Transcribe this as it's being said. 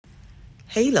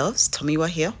Hey loves, Tomiwa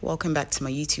here. Welcome back to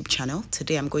my YouTube channel.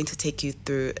 Today I'm going to take you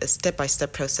through a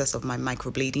step-by-step process of my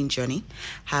microblading journey,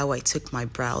 how I took my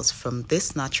brows from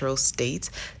this natural state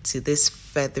to this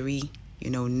feathery,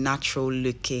 natural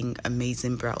looking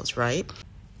amazing brows, right?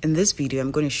 In this video,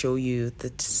 I'm going to show you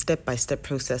the step-by-step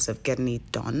process of getting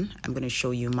it done. I'm going to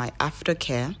show you my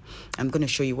aftercare. I'm going to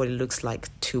show you what it looks like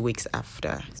 2 weeks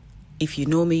after. If you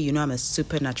know me, you know I'm a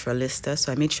super naturalista,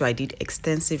 so I made sure I did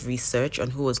extensive research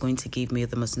on who was going to give me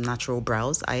the most natural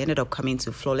brows. I ended up coming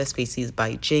to Flawless Faces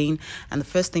by Jane, and the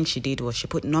first thing she did was she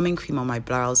put numbing cream on my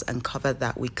brows and covered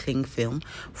that with cling film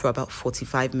for about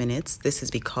 45 minutes. This is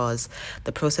because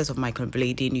the process of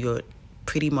microblading, you're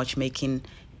pretty much making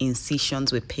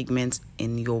incisions with pigments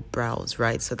in your brows,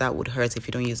 right? So that would hurt if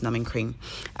you don't use numbing cream.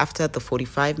 After the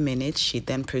 45 minutes, she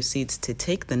then proceeds to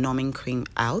take the numbing cream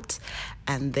out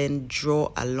and then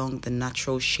draw along the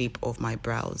natural shape of my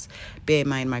brows. Bear in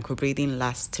mind, microblading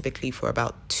lasts typically for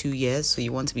about 2 years, so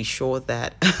you want to be sure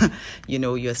that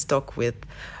you're stuck with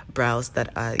brows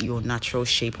that are your natural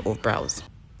shape of brows.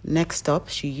 Next up,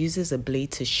 she uses a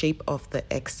blade to shape off the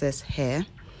excess hair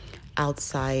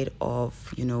outside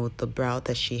of the brow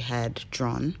that she had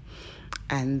drawn,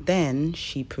 and then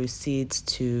she proceeds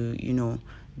to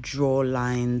draw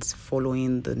lines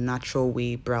following the natural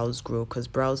way brows grow, because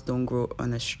brows don't grow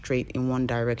in one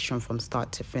direction from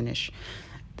start to finish.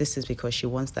 This is because she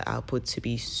wants the output to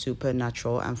be super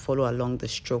natural and follow along the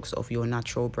strokes of your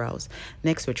natural brows.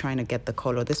 Next, we're trying to get the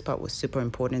color. This part was super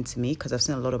important to me because I've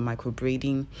seen a lot of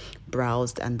microblading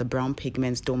brows and the brown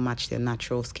pigments don't match their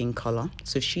natural skin color.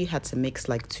 So she had to mix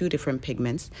like 2 different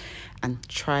pigments and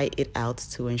try it out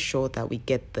to ensure that we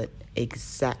get the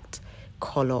exact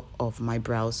color of my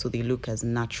brows so they look as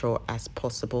natural as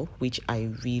possible, which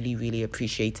I really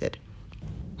appreciated.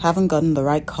 Haven't gotten the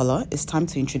right color, it's time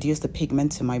to introduce the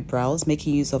pigment to my brows,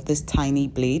 making use of this tiny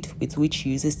blade with which she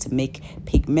uses to make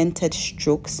pigmented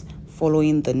strokes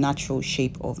following the natural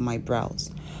shape of my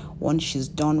brows. Once she's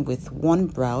done with one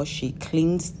brow, she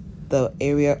cleans the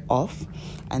area off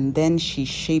and then she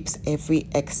shapes every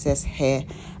excess hair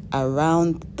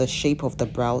around the shape of the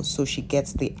brow so she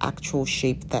gets the actual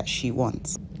shape that she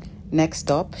wants.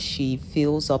 Next up, she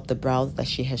fills up the brows that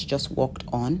she has just worked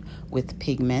on with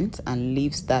pigment and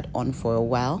leaves that on for a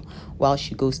while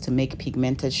she goes to make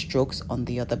pigmented strokes on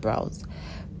the other brows.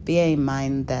 Bear in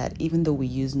mind that even though we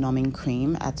use numbing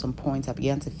cream, at some point I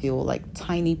began to feel like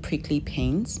tiny prickly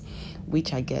pains,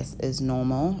 which I guess is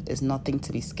normal, is nothing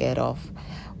to be scared of.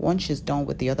 Once she's done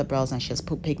with the other brows and she has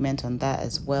put pigment on that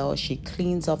as well, she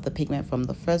cleans off the pigment from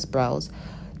the first brows,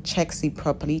 checks it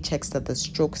properly, checks that the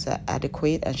strokes are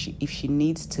adequate, and if she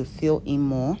needs to fill in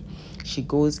more, she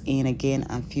goes in again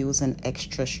and fills in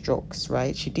extra strokes,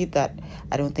 right? She did that.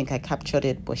 I don't think I captured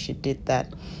it, but she did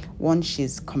that. Once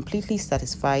she's completely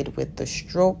satisfied with the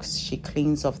strokes, she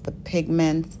cleans off the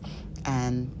pigment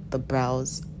and the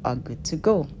brows are good to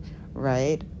go,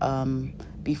 right?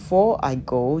 Before I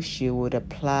go, she would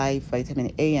apply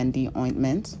vitamin A and D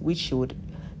ointment, which she would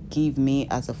give me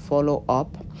as a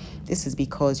follow-up. This is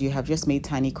because you have just made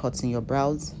tiny cuts in your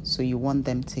brows, so you want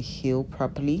them to heal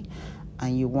properly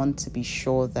and you want to be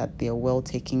sure that they're well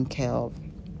taken care of.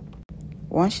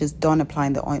 Once she's done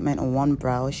applying the ointment on one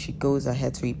brow, she goes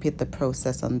ahead to repeat the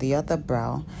process on the other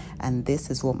brow, and this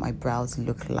is what my brows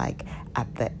look like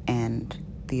at the end.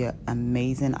 They're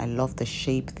amazing. I love the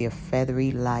shape. They're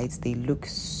feathery, light. They look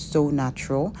so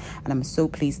natural, and I'm so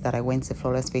pleased that I went to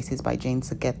Flawless Faces by Jane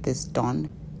to get this done.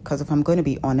 Because if I'm going to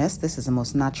be honest, this is the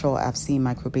most natural I've seen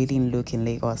microblading look in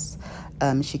Lagos.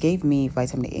 She gave me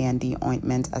vitamin A and D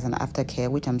ointment as an aftercare,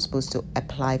 which I'm supposed to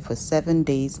apply for 7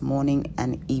 days, morning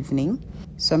and evening.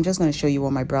 So I'm just going to show you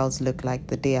what my brows look like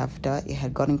the day after. It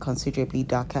had gotten considerably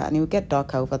darker, and it will get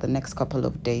darker over the next couple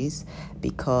of days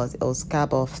because it will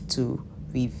scab off to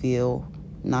reveal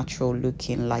natural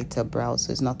looking lighter brows. So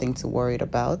there's nothing to worry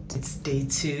about. It's day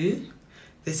 2.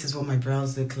 This is what my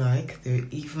brows look like. They're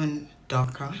even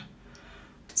darker.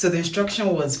 So the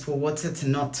instruction was for water to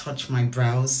not touch my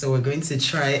brows, so we're going to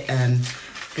try and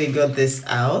figure this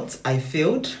out. I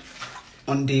failed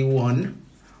on day 1,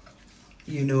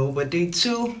 but day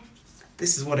 2,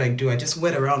 this is what I do. I just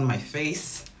wet around my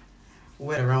face,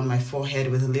 wet around my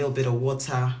forehead with a little bit of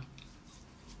water,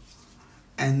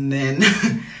 and then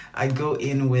I go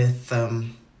in with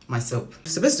my soap. I'm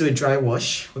supposed to do a dry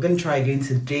wash. We're going to try again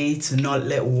today to not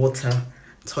let water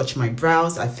touch my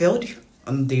brows. I failed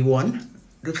on day 1.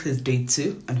 This is day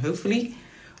 2, and hopefully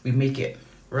we make it,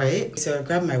 right? So I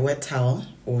grab my wet towel,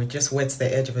 or just wet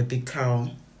the edge of a big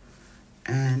towel,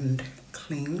 and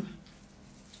clean.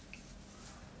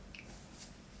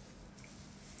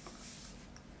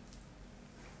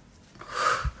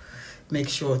 Make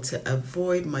sure to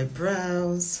avoid my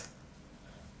brows.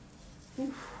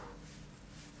 Oof.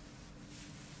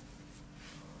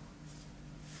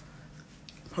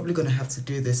 Probably gonna have to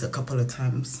do this a couple of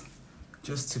times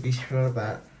just to be sure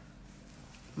that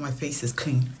my face is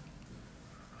clean.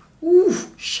 Ooh,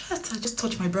 shit, I just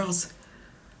touched my brows.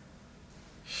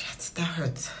 Shit, that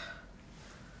hurts.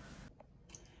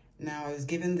 Now, I was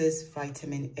given this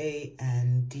vitamin A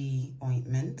and D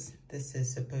ointment. This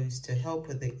is supposed to help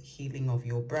with the healing of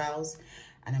your brows,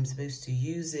 and I'm supposed to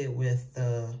use it with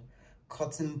the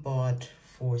cotton bud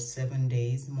for 7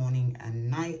 days, morning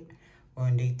and night. We're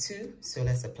on day 2, so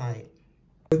let's apply it.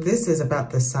 So this is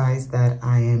about the size that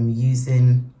I am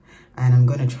using, and I'm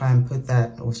going to try and put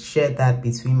that or share that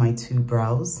between my 2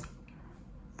 brows.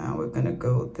 And we're going to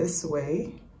go this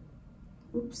way.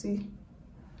 Oopsie.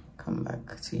 Come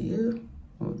back to you.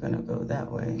 We're going to go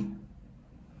that way.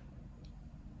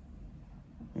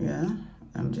 Yeah,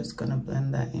 I'm just going to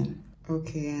blend that in.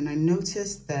 Okay, and I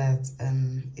noticed that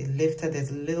it lifted.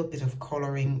 There's a little bit of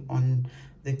coloring on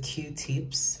the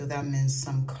Q-tips, so that means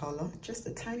some color, just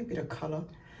a tiny bit of color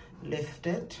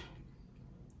lifted.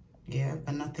 Yeah,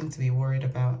 but nothing to be worried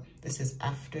about. This is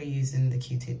after using the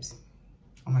Q-tips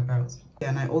on my brows. Yeah,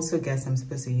 and I also guess I'm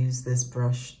supposed to use this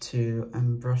brush to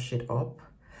brush it up.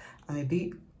 I may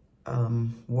be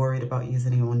worried about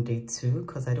using it on day 2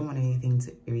 because I don't want anything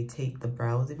to irritate the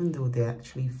brows, even though they're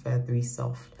actually feathery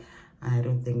soft, and I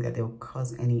don't think that they'll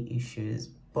cause any issues.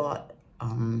 But I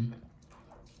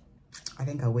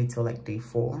think I'll wait till like day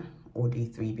 4 or day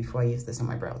 3 before I use this on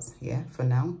my brows. Yeah, for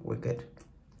now, we're good.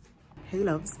 Hey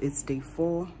loves, it's day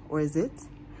 4, or is it?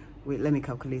 Wait, let me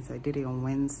calculate. I did it on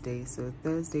Wednesday, so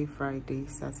Thursday, Friday,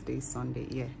 Saturday, Sunday.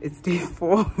 Yeah, it's day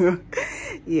 4.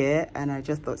 Yeah, and I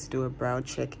just thought to do a brow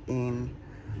check-in.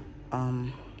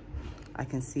 I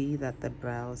can see that the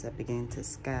brows are beginning to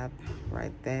scab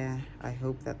right there. I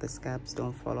hope that the scabs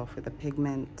don't fall off with the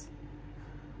pigment.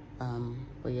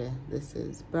 But yeah, this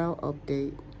is brow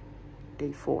update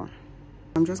day 4.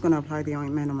 I'm just gonna apply the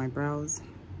ointment on my brows,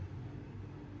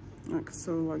 like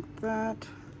so, like that.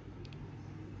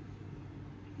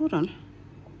 Hold on,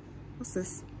 what's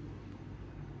this?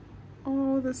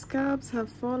 Oh, the scabs have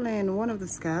fallen. One of the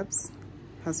scabs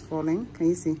has fallen. Can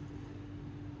you see?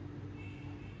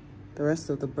 The rest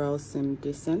of the brows seem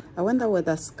decent. I wonder where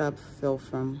that scab fell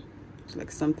from. It's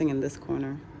like something in this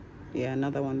corner. Yeah,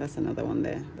 another one. That's another one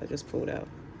there that just pulled out.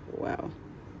 Wow.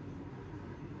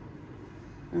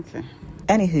 Okay.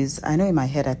 Anywho's, I know in my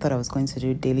head I thought I was going to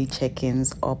do daily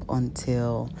check-ins up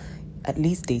until at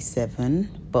least day 7,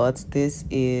 but this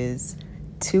is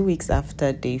 2 weeks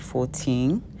after day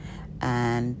 14,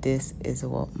 and this is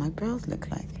what my brows look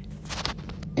like.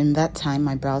 In that time,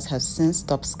 my brows have since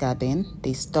stopped scabbing.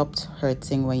 They stopped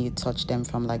hurting when you touch them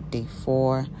from like day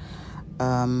 4.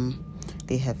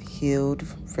 They have healed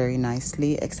very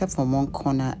nicely, except for one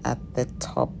corner at the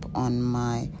top on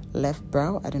my left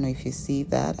brow. I don't know if you see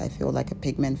that. I feel like a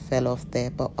pigment fell off there,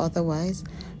 but otherwise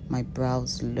my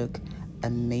brows look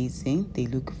amazing. They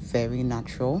look very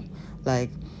natural.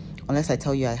 Like, unless I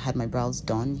tell you I had my brows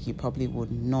done, you probably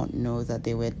would not know that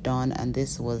they were done, and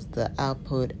this was the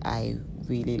output I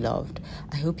really loved.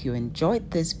 I hope you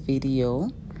enjoyed this video.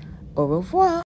 Au revoir.